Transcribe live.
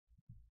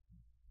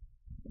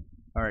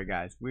Alright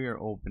guys, we are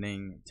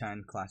opening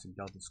 10 Classic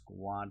Delta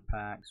Squad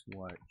packs,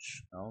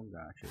 which, oh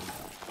gosh, here we go.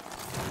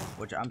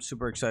 Which I'm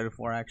super excited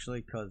for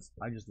actually, because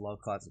I just love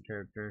classic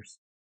characters.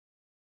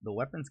 The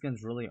weapon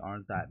skins really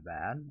aren't that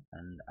bad,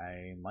 and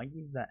I might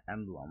use that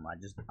emblem.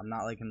 I'm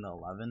not liking the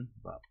 11,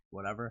 but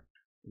whatever.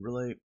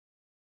 Really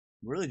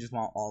just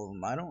want all of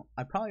them.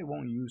 I probably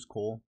won't use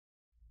Cole,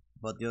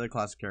 but the other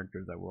classic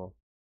characters I will.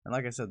 And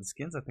like I said, the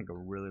skins I think are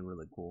really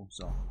cool,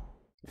 so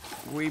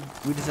we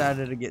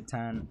decided to get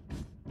 10.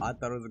 I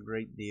thought it was a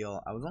great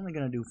deal. I was only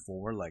gonna do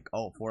 4, like,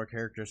 oh, 4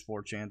 characters,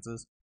 4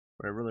 chances,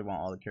 but I really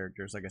want all the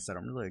characters. Like I said,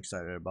 I'm really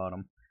excited about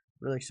them.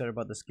 Really excited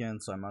about the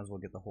skins, so I might as well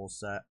get the whole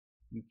set.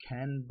 You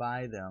can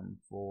buy them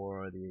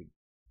for the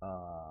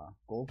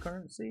gold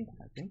currency.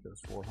 I think it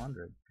was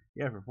 400.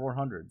 Yeah, for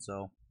 400.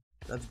 So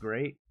that's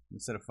great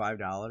instead of $5,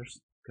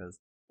 because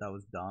that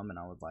was dumb, and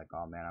I was like,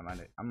 oh man,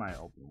 I might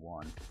open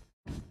one.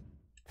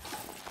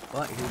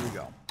 But here we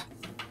go.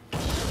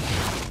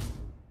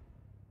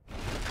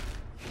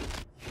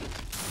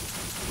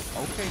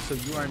 Okay, so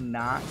you are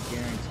not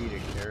guaranteed a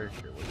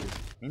character, which is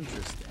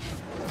interesting.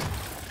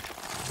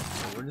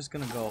 So we're just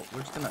gonna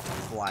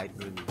fly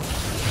through these.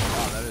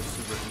 Wow, that is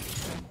super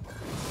interesting.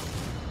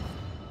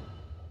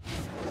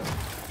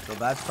 So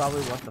that's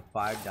probably what the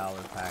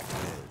 $5 pack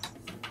is.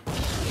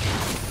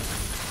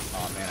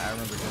 Oh man, I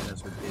remember doing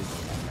this with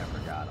Disney and I never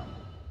got them.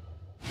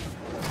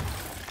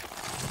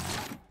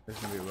 This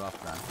is gonna be rough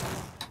then.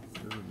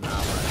 This is not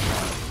what I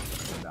thought it was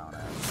gonna go down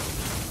as.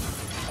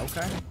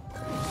 Okay.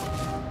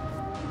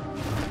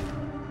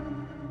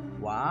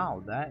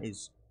 Wow, that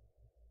is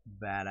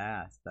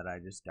badass that I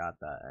just got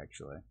that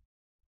actually.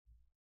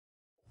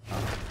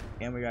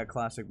 And we got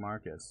classic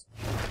Marcus.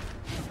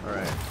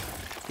 Alright,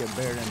 let's get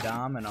Baird and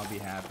Dom and I'll be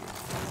happy.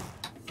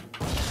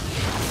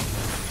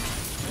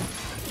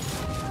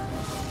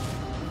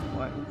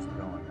 What is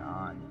going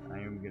on? I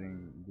am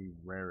getting the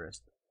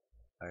rarest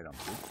items.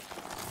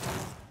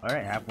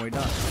 Alright, halfway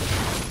done.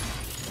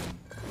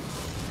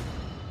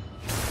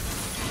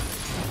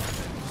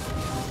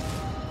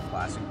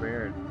 Classic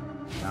Baird.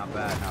 Not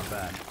bad, not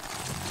bad.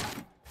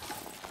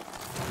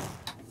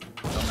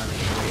 So I'm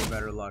having way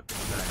better luck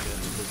than I did in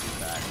the Disney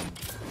pack.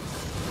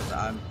 Because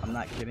I'm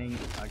not kidding,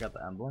 I got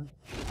the emblem.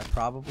 I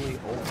probably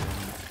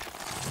opened,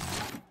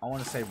 I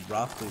want to say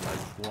roughly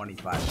like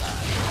 25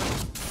 packs.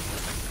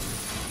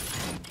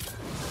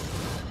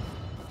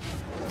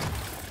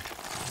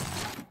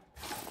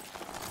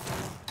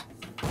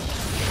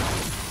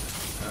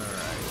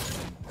 Alright,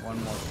 one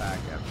more pack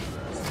after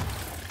this.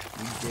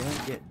 We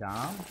didn't get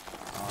Dom.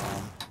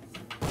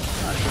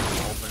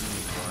 Open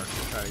before to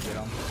try to get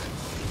them.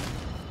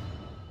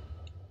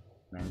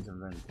 Man, these have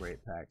been great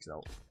packs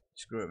though.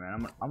 Screw it,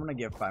 man. I'm gonna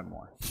give 5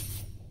 more.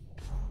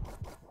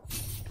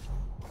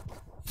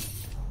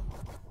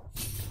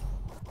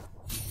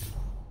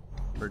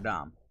 For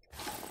Dom.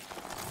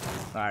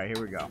 Alright, here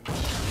we go.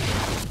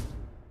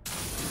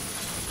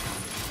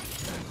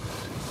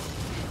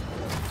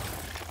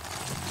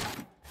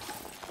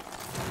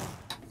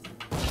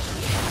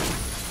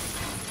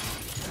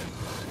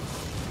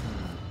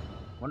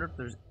 Wonder if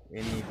there's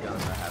any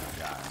guns I haven't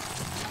gotten.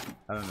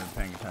 I haven't been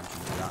paying attention,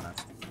 to be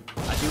honest.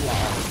 I do want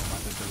all of them. I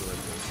think they're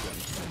really cool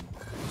skins.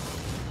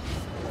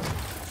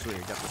 Sweet, I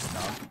got the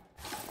snub.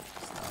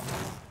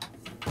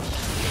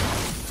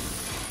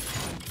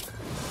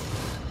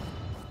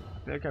 I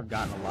feel like I've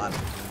gotten a lot of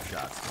the boom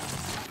shot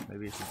skins.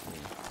 Maybe it's just me.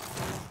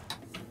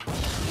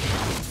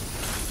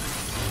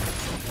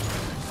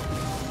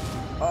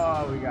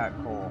 Oh, we got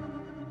Cole.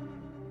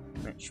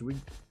 Man, should we?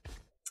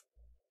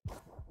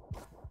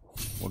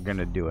 We're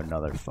gonna do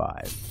another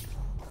 5.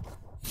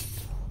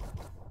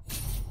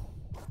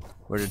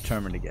 We're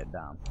determined to get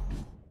Dom.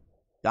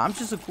 Dom's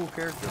just a cool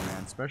character,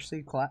 man.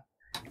 Especially to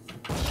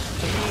me,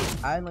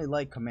 I only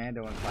like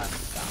Commando and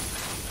Classic Dom.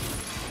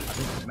 I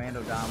think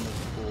Commando Dom was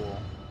cool.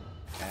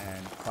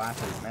 And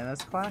Classic, man,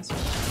 that's classic.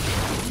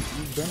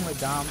 You've been with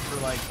Dom for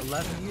like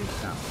 11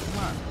 years now. Come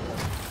on.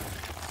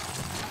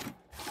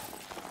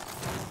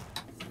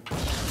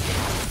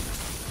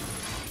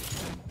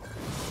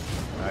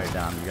 Alright,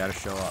 Dom, you gotta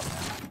show up, man.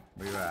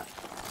 Where you at?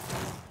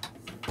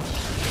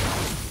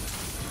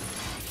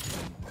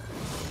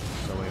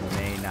 So we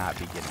may not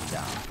be getting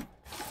Dom.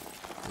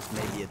 This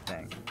may be a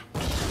thing.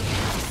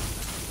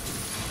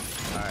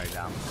 Alright,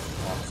 Dom.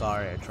 Oh,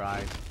 sorry, I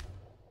tried.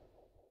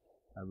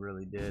 I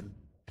really did.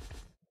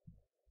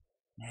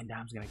 Man,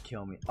 Dom's gonna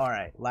kill me.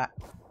 Alright,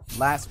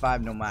 last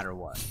 5 no matter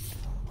what.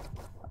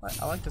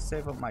 I like to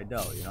save up my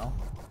dough, you know?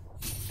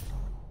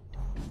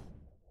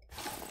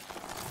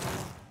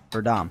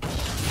 For Dom.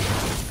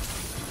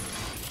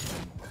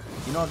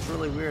 You know, it's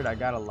really weird. I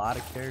got a lot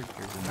of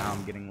characters and now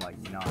I'm getting like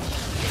none.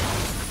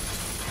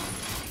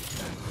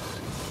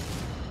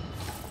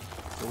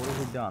 So what have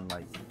we done?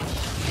 Like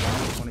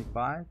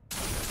 25?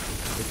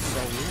 It's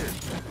so weird.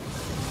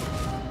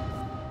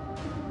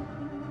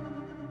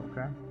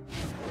 Okay.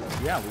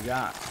 Yeah, we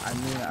got, I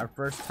mean, our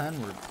first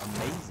 10 were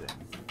amazing.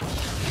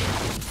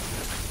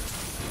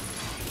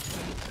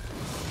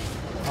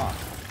 Huh.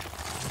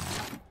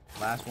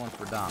 Last one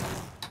for Dom.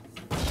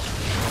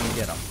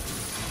 gonna get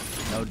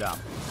him. No Dom.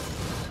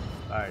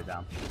 Sorry,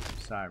 Dom.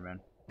 Sorry, man.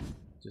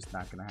 Just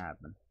not gonna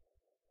happen.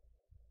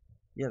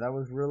 Yeah, that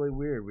was really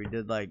weird. We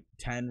did like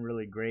 10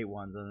 really great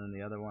ones, and then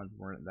the other ones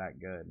weren't that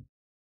good.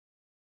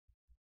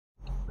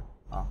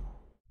 Oh.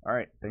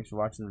 Alright, thanks for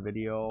watching the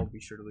video. Be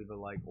sure to leave a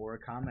like or a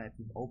comment if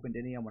you've opened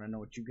any. I want to know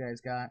what you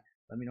guys got.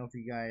 Let me know if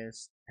you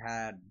guys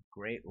had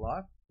great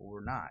luck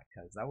or not,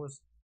 because that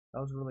was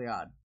really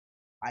odd,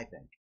 I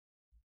think.